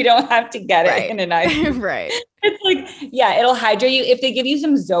 Like you don't have to get it in an IV. Right. It's like, yeah, it'll hydrate you. If they give you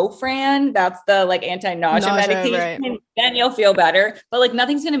some Zofran, that's the like anti-nausea medication, then you'll feel better. But like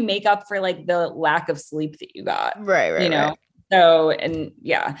nothing's going to make up for like the lack of sleep that you got. Right. You know? Right. So, and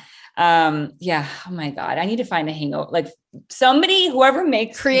yeah. Oh my God. I need to find a hangover. Like somebody, whoever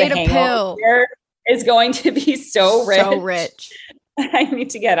makes create a pill is going to be so rich. So rich. I need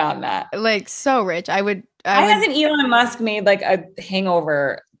to get on that. Like so rich. I would. Hasn't Elon Musk made like a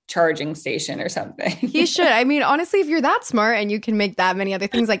hangover charging station or something. He should. I mean, honestly, if you're that smart and you can make that many other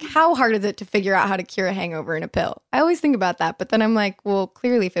things, like how hard is it to figure out how to cure a hangover in a pill? I always think about that. But then I'm like, well,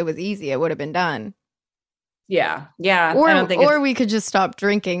 clearly if it was easy, it would have been done. Yeah. Yeah. Or we could just stop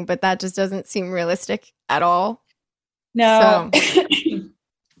drinking, but that just doesn't seem realistic at all. No. So.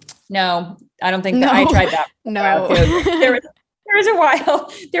 No, I don't think that. I tried that. No. There was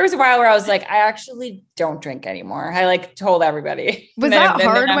a while where I was like, I actually don't drink anymore. I like told everybody. Was that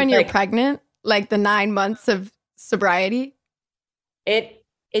hard when you're pregnant? Like the 9 months of sobriety? It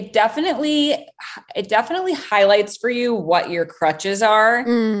definitely highlights for you what your crutches are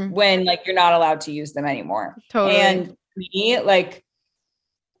when like you're not allowed to use them anymore. Totally. And for me, like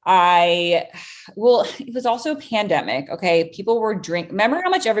it was also a pandemic. Okay. People were remember how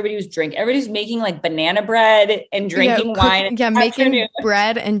much everybody was drinking? Everybody's making like banana bread and drinking wine. Yeah. Making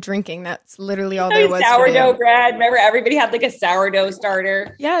bread and drinking. That's literally all there was. Sourdough bread. Remember everybody had like a sourdough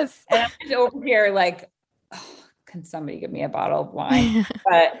starter. Yes. And I'm just over here like, oh, can somebody give me a bottle of wine?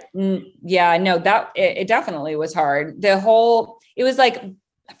 But yeah, no, it definitely was hard. It was like,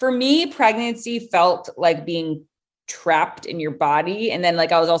 for me, pregnancy felt like being trapped in your body. And then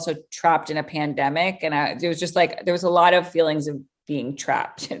like, I was also trapped in a pandemic, and it was just like, there was a lot of feelings of being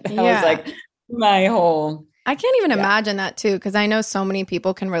trapped. That was like I can't even imagine that too. Cause I know so many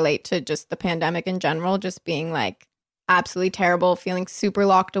people can relate to just the pandemic in general, just being like absolutely terrible, feeling super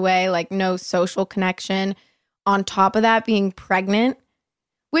locked away, like no social connection. On top of that, being pregnant,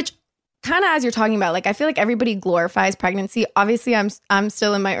 which kind of, as you're talking about, like, I feel like everybody glorifies pregnancy. Obviously I'm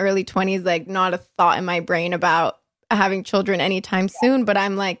still in my early 20s, like not a thought in my brain about having children anytime soon. But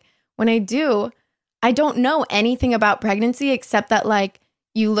I'm like, when I do, I don't know anything about pregnancy except that like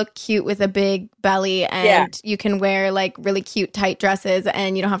you look cute with a big belly and you can wear like really cute tight dresses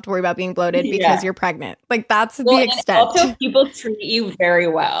and you don't have to worry about being bloated because you're pregnant. Like that's the extent. Also, people treat you very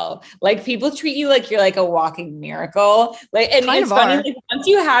well. Like people treat you like you're like a walking miracle. Like, and it's funny, like, once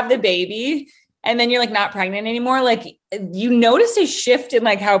you have the baby and then you're like not pregnant anymore, like you notice a shift in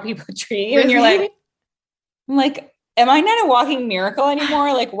like how people treat you. And you're like, I'm like, am I not a walking miracle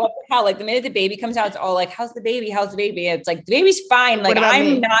anymore? Like what the hell? Like the minute the baby comes out, it's all like, how's the baby? How's the baby? It's like, the baby's fine. Like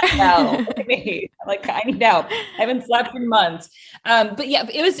I'm not well. Like I need help. I haven't slept in months. But yeah,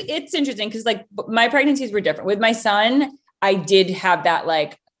 it's interesting because like my pregnancies were different. With my son, I did have that,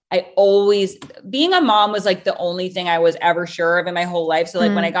 like, being a mom was like the only thing I was ever sure of in my whole life. So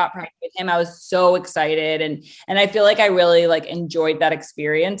like when I got pregnant with him, I was so excited. And I feel like I really like enjoyed that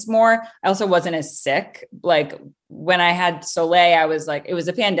experience more. I also wasn't as sick. Like when I had Soleil, I was like, it was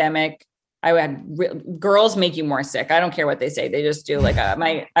a pandemic. Girls make you more sick. I don't care what they say. They just do. Like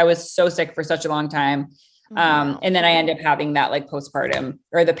I was so sick for such a long time. And then I end up having that like postpartum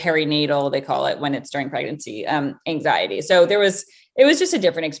or the perinatal, they call it when it's during pregnancy, anxiety. So it was just a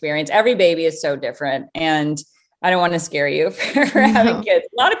different experience. Every baby is so different. And I don't want to scare you for having kids.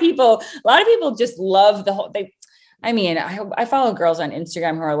 A lot of people just love the whole thing. I mean, I follow girls on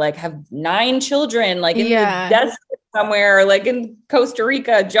Instagram who are like, have 9 children, like in the desert somewhere, or like in Costa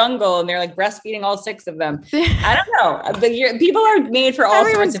Rica jungle. And they're like breastfeeding all 6 of them. I don't know. But people are made for all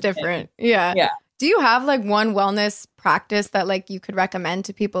Everyone's sorts of different. things. Yeah. Do you have like one wellness practice that like you could recommend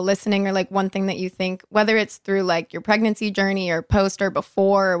to people listening, or like one thing that you think, whether it's through like your pregnancy journey or post or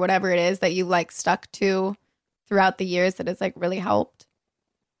before or whatever it is, that you like stuck to throughout the years that has like really helped?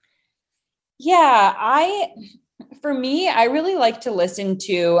 Yeah, for me, I really like to listen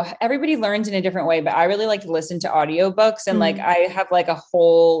to, everybody learns in a different way, but I really like to listen to audiobooks. And like, I have like a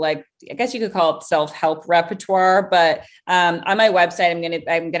whole, like, I guess you could call it self-help repertoire, but on my website, I'm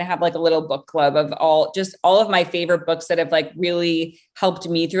going to have like a little book club of all of my favorite books that have like really helped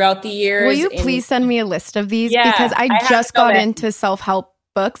me throughout the years. Will you please send me a list of these? Because I just got into self-help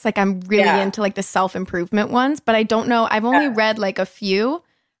books. Like I'm really into like the self-improvement ones, but I don't know. I've only read like a few.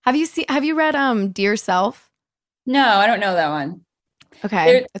 Have you read Dear Self? No, I don't know that one.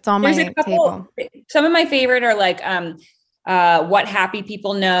 Okay. It's on my table. Some of my favorite are like What Happy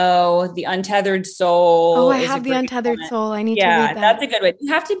People Know, The Untethered Soul. Oh, I have The Untethered Soul. I need to read that. That's a good one.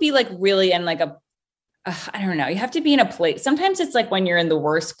 You have to be like really in like I don't know. You have to be in a place. Sometimes it's like when you're in the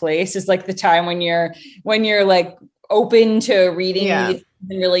worst place is like the time when you're like open to reading these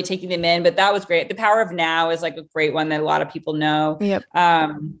and really taking them in. But that was great. The Power of Now is like a great one that a lot of people know. Yep.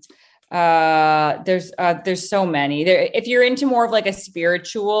 There's so many there. If you're into more of like a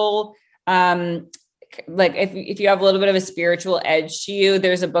spiritual, like if you have a little bit of a spiritual edge to you,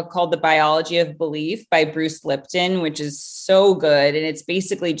 there's a book called The Biology of Belief by Bruce Lipton, which is so good. And it's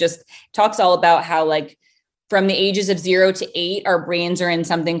basically just talks all about how like from the ages of 0 to 8, our brains are in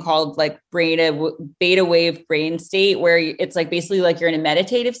something called like beta wave brain state, where it's like basically like you're in a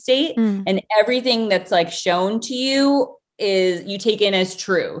meditative state, and everything that's like shown to you is you take in as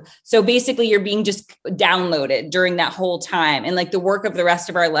true. So basically you're being just downloaded during that whole time. And like the work of the rest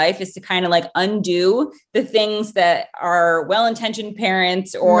of our life is to kind of like undo the things that our well-intentioned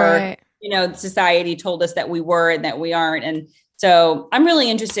parents or, society told us that we were and that we aren't. And so I'm really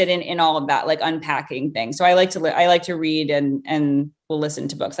interested in all of that, like unpacking things. So I like to read and will listen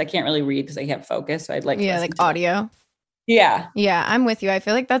to books. I can't really read because I can't focus. So I'd like, like audio. Yeah. Yeah. I'm with you. I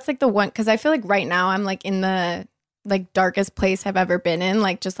feel like that's like the one, because I feel like right now I'm like in the like darkest place I've ever been in,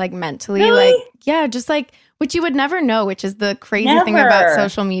 like just like mentally, really? Like, yeah, just like, which you would never know, which is the crazy thing about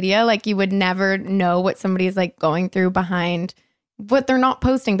social media. Like you would never know what somebody is like going through behind what they're not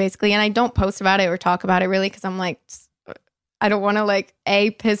posting basically. And I don't post about it or talk about it really, because I'm like, I don't want to like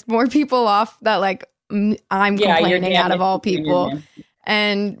piss more people off that like I'm complaining out of all people.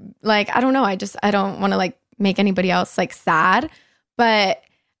 And like, I don't know. I don't want to like make anybody else like sad, but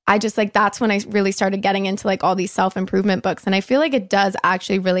I just like, that's when I really started getting into like all these self-improvement books. And I feel like it does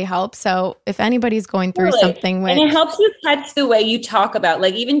actually really help. So if anybody's going through something and it helps you catch the way you talk about,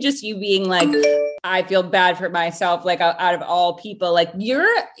 like, even just you being like, I feel bad for myself, like out of all people, like you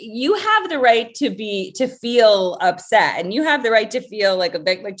have the right to feel upset, and you have the right to feel like a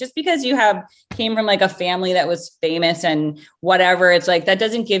bit, like just because you came from like a family that was famous and whatever, it's like, that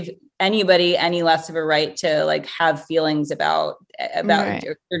doesn't give anybody any less of a right to like have feelings about right.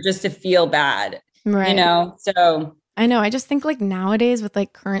 or just to feel bad, right. So I know, I just think like nowadays with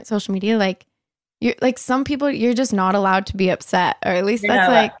like current social media, like you're like, some people, you're just not allowed to be upset, or at least that's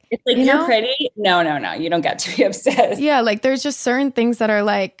like, it's like, you're pretty. No, you don't get to be upset. Yeah. Like there's just certain things that are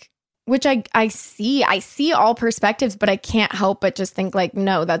like, which I see all perspectives, but I can't help but just think like,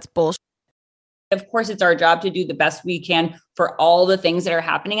 no, that's bullshit. Of course, it's our job to do the best we can for all the things that are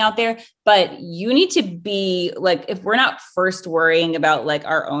happening out there. But you need to be like, if we're not first worrying about like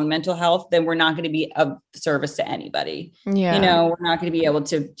our own mental health, then we're not going to be of service to anybody. Yeah. We're not going to be able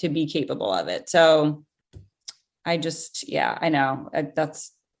to be capable of it. So I know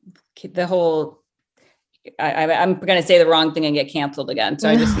that's the whole, I'm going to say the wrong thing and get canceled again. So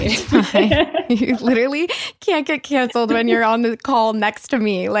I just need You literally can't get canceled when you're on the call next to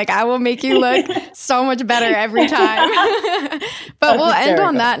me. Like I will make you look so much better every time. But we'll end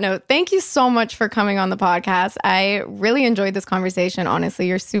on that note. Thank you so much for coming on the podcast. I really enjoyed this conversation. Honestly,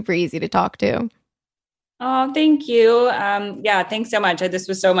 you're super easy to talk to. Oh, thank you. Thanks so much. This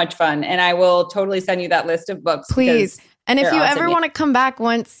was so much fun. And I will totally send you that list of books. Please. And if you awesome. ever want to come back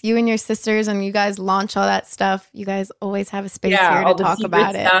once you and your sisters and you guys launch all that stuff, you guys always have a space here to talk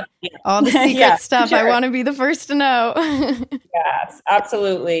about it. Yeah. All the secret stuff. Sure. I want to be the first to know. Yes,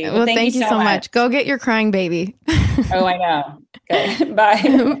 absolutely. Well, thank you so much. Go get your crying baby. Oh, I know. Okay.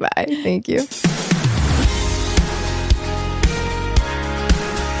 Bye. Bye. Thank you.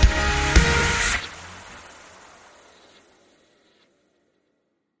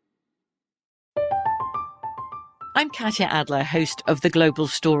 I'm Katya Adler, host of The Global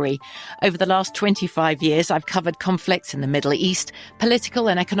Story. Over the last 25 years, I've covered conflicts in the Middle East, political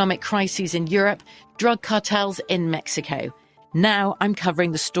and economic crises in Europe, drug cartels in Mexico. Now I'm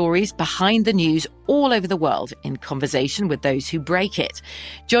covering the stories behind the news all over the world in conversation with those who break it.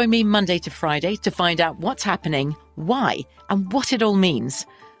 Join me Monday to Friday to find out what's happening, why, and what it all means.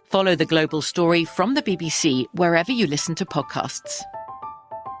 Follow The Global Story from the BBC wherever you listen to podcasts.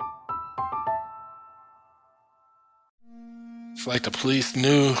 It's like the police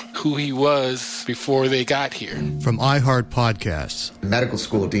knew who he was before they got here. From iHeart Podcasts. The medical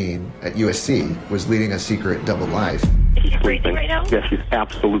school dean at USC was leading a secret double life. He's breathing right now? Yes, he's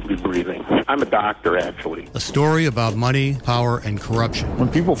absolutely breathing. I'm a doctor, actually. A story about money, power, and corruption. When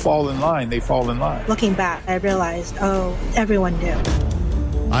people fall in line, they fall in line. Looking back, I realized, everyone knew.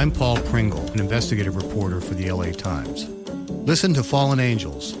 I'm Paul Pringle, an investigative reporter for the LA Times. Listen to Fallen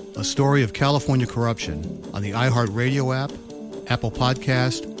Angels, a story of California corruption on the iHeart Radio app, Apple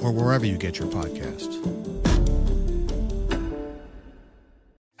Podcast, or wherever you get your podcasts.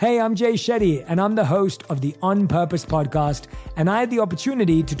 Hey, I'm Jay Shetty, and I'm the host of the On Purpose podcast, and I had the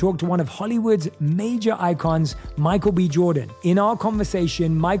opportunity to talk to one of Hollywood's major icons, Michael B. Jordan. In our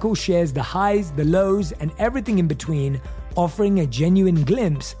conversation, Michael shares the highs, the lows, and everything in between, offering a genuine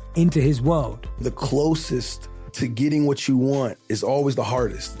glimpse into his world. The closest to getting what you want is always the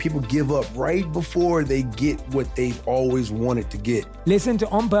hardest. People give up right before they get what they've always wanted to get. Listen to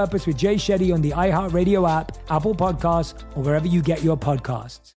On Purpose with Jay Shetty on the iHeartRadio app, Apple Podcasts, or wherever you get your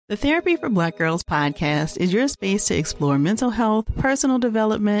podcasts. The Therapy for Black Girls podcast is your space to explore mental health, personal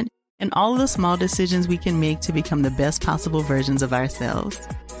development, and all of the small decisions we can make to become the best possible versions of ourselves.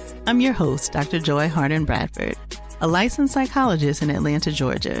 I'm your host, Dr. Joy Harden Bradford, a licensed psychologist in Atlanta,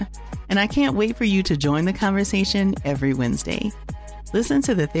 Georgia, and I can't wait for you to join the conversation every Wednesday. Listen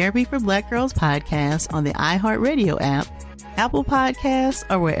to the Therapy for Black Girls podcast on the iHeartRadio app, Apple Podcasts,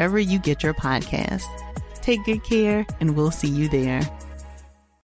 or wherever you get your podcasts. Take good care, and we'll see you there.